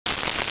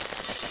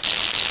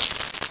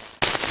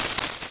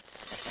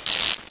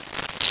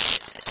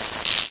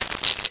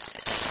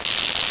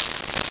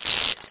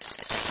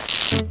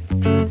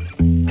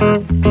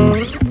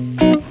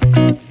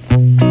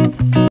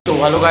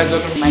hello guys,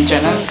 welcome to my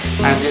channel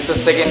and this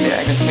is second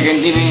day.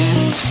 Second दिन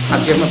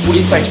आज के मैं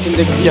पूरी साइट सीन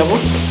देखते जाबो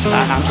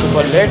and I'm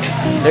super late.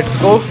 Let's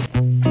go.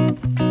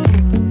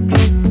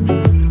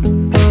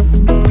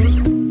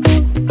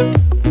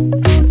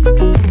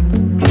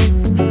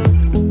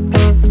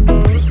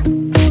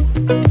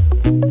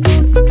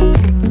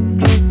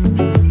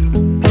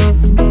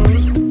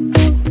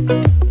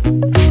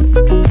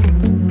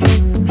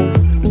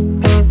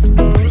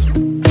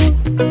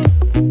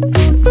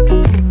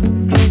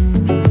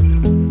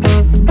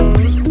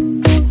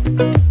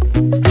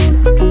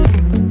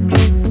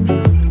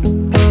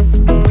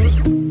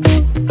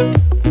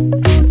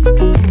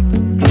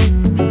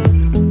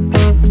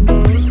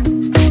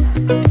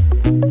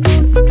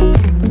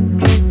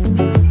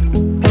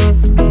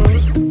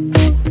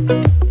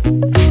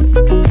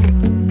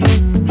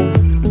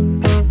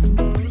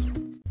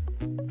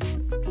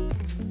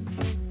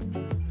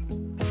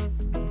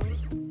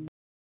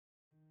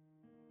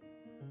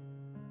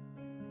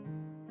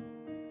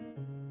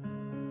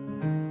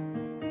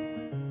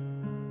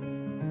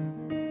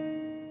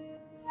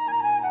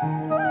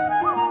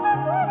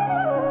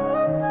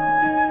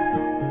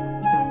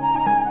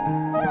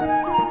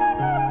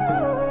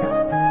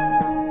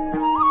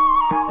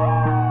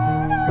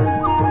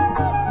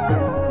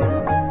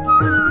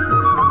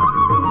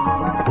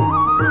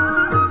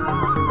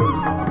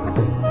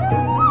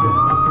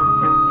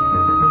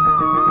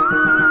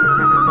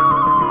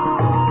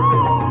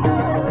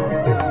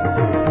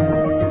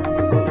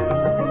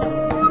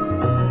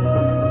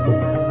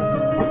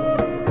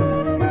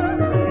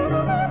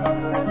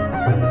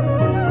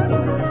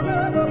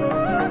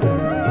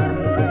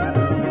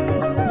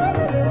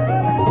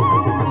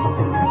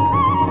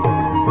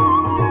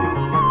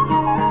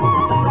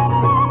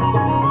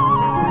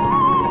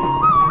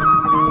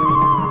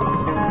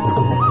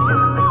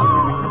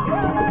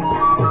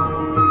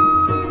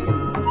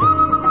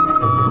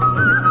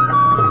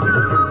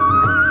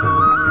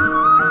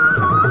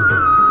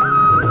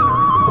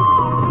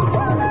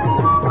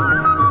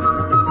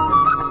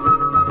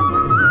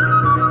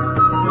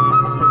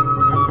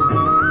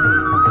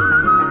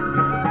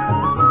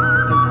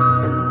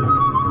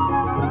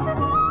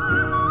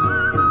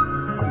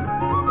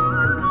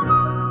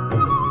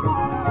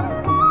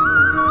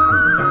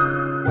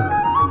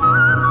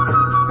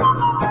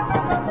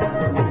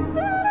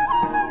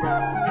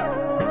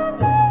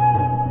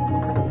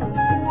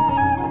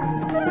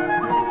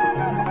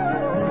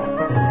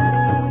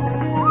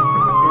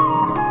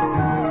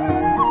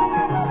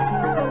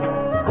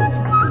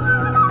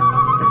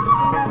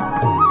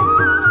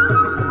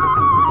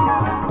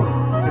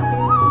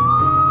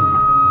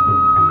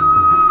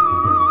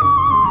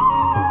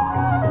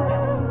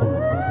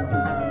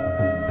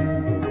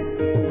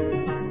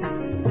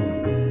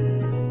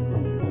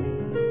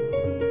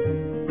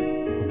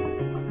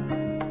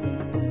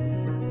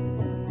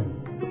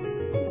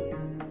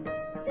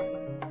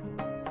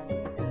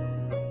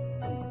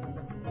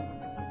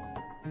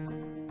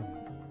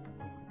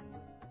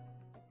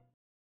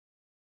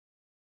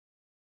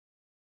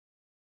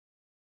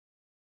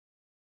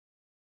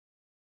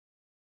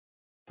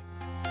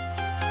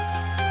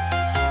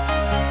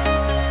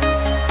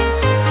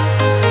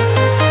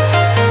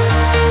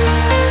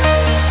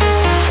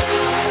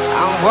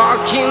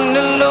 Walking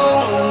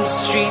alone, the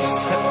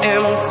streets are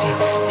empty.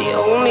 The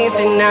only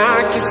thing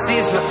I can see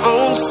is my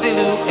own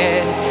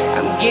silhouette.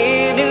 I'm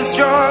getting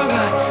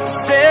stronger,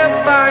 step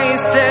by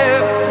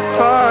step. The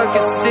clock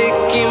is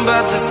ticking,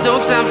 but there's no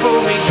time for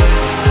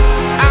regrets.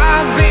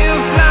 I've been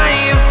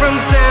flying from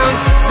town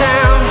to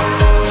town,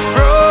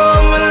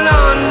 from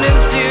London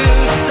to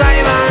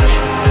Taiwan.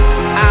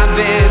 I've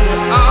been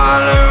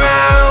all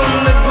around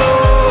the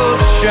globe,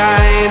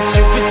 trying to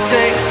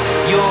protect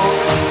your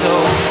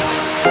soul.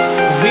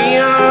 We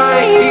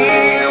are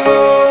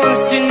heroes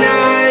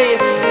tonight.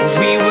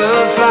 We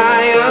will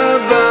fly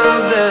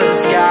above the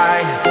sky.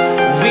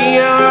 We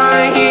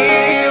are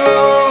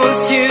heroes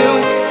tonight.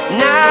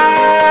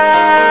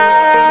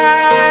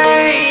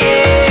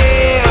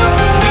 Yeah.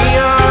 We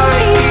are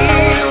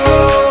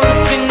heroes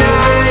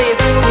tonight.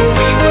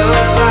 We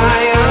will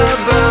fly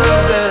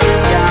above the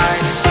sky.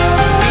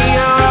 We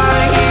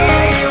are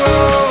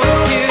heroes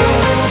tonight.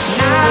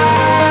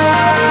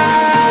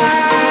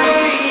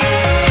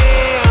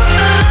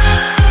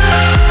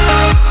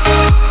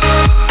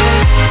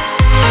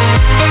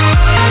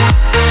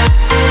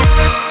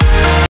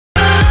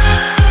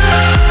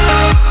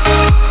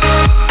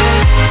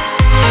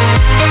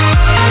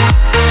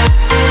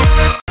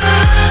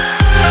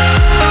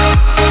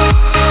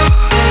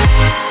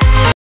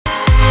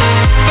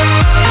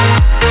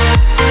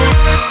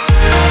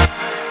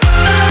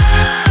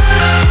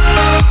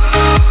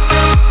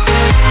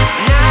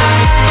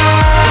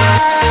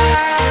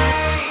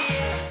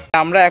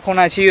 আমরা এখন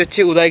আছি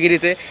হচ্ছে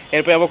উদয়গিরিতে,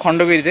 এরপর আবার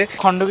খণ্ডগিরিটা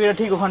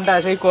ঠিক ওখানটা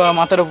আছে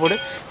মাথার উপরে।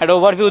 একটা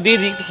ওভারভিউ দিয়ে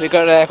দিই,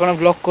 এখনো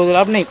ব্লগ করে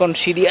লাভ নেই, কারণ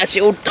সিঁড়ি আছে,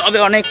 উঠতে হবে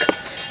অনেক।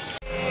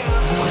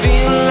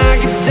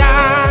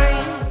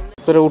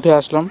 তোরে উঠে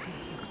আসলাম,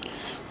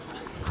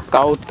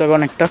 তাও উঠতে হবে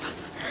অনেকটা,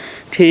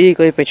 ঠিক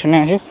ওই পেছনে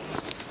আছে।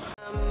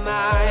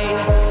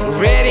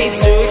 ready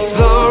to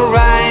explore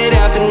right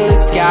up in the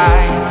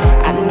sky.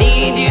 I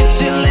need you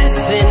to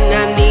listen,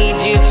 I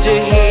need you to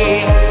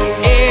hear,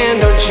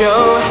 and don't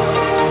show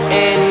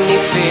any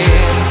fear.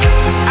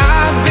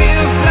 I've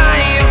been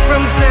flying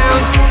from town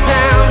to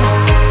town,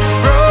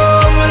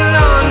 from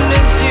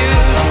London to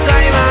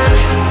Taiwan.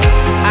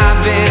 I've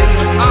been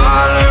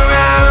all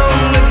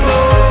around the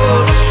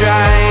globe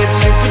trying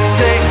to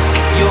protect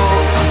your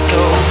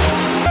soul,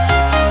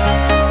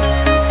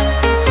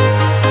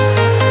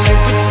 to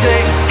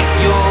protect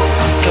your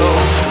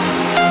soul.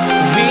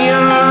 We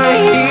are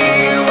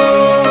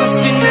heroes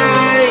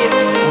tonight,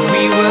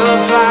 we will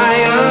fly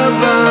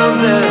above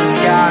the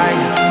sky.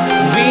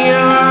 We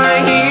are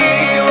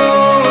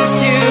heroes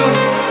tonight,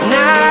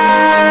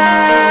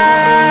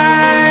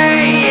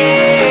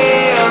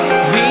 yeah.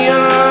 We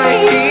are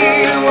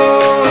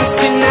heroes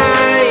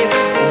tonight,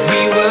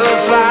 we will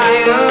fly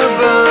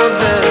above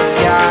the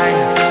sky.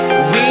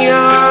 We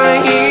are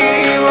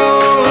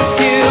heroes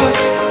tonight,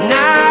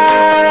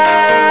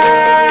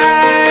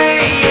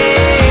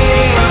 yeah.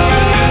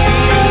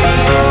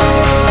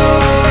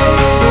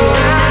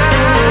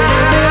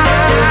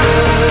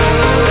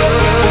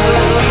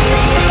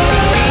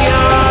 We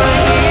are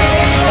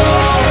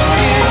heroes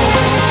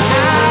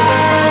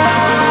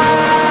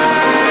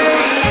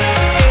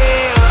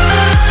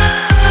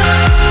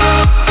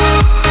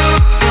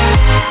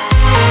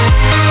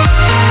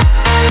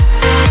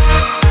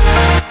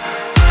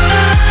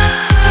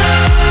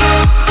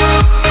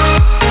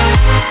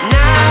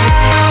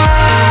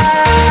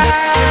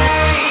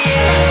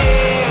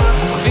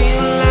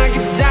feel like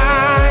a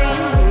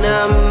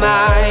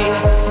dynamite,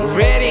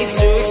 ready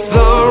to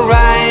explore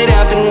right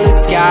up in the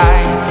sky.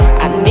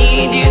 I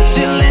need you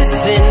to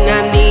listen,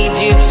 I need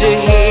you to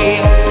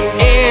hear,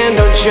 and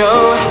don't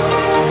show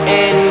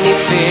any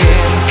fear.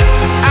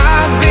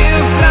 I've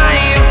been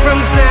flying from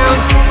town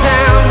to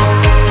town,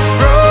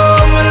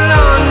 from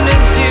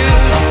London to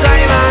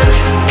Taiwan.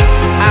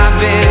 I've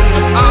been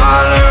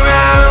all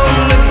around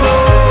the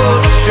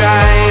globe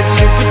trying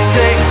to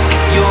protect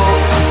your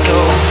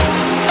soul.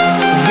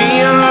 We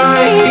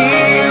are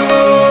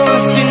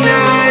heroes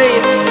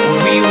tonight,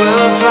 we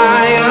will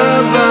fly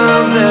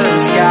above the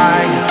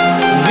sky.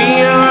 We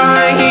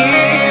are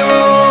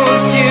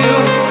heroes tonight,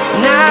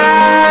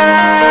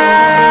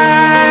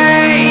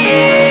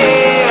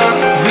 yeah.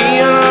 We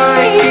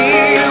are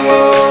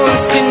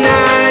heroes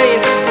tonight,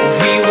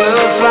 we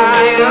will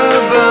fly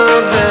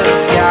above the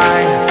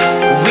sky.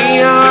 We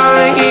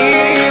are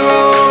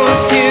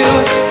heroes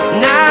tonight,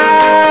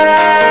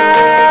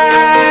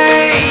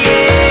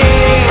 yeah.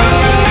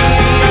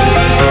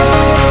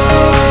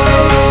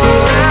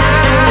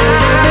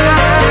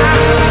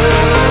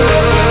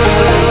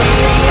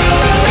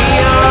 We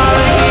are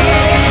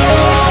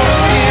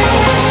heroes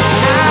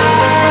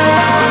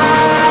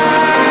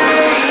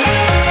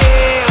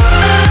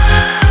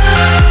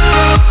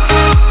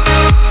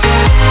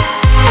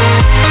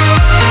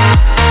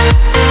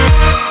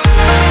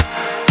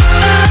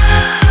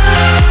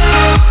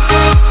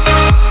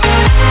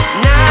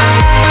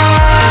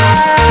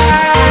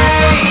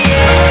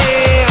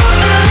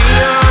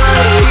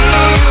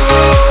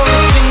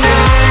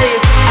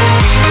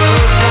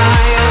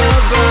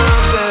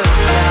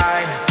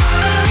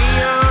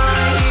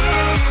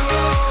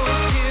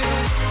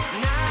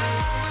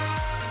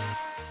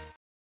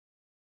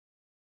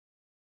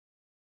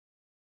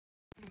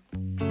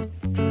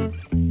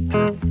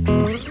tonight.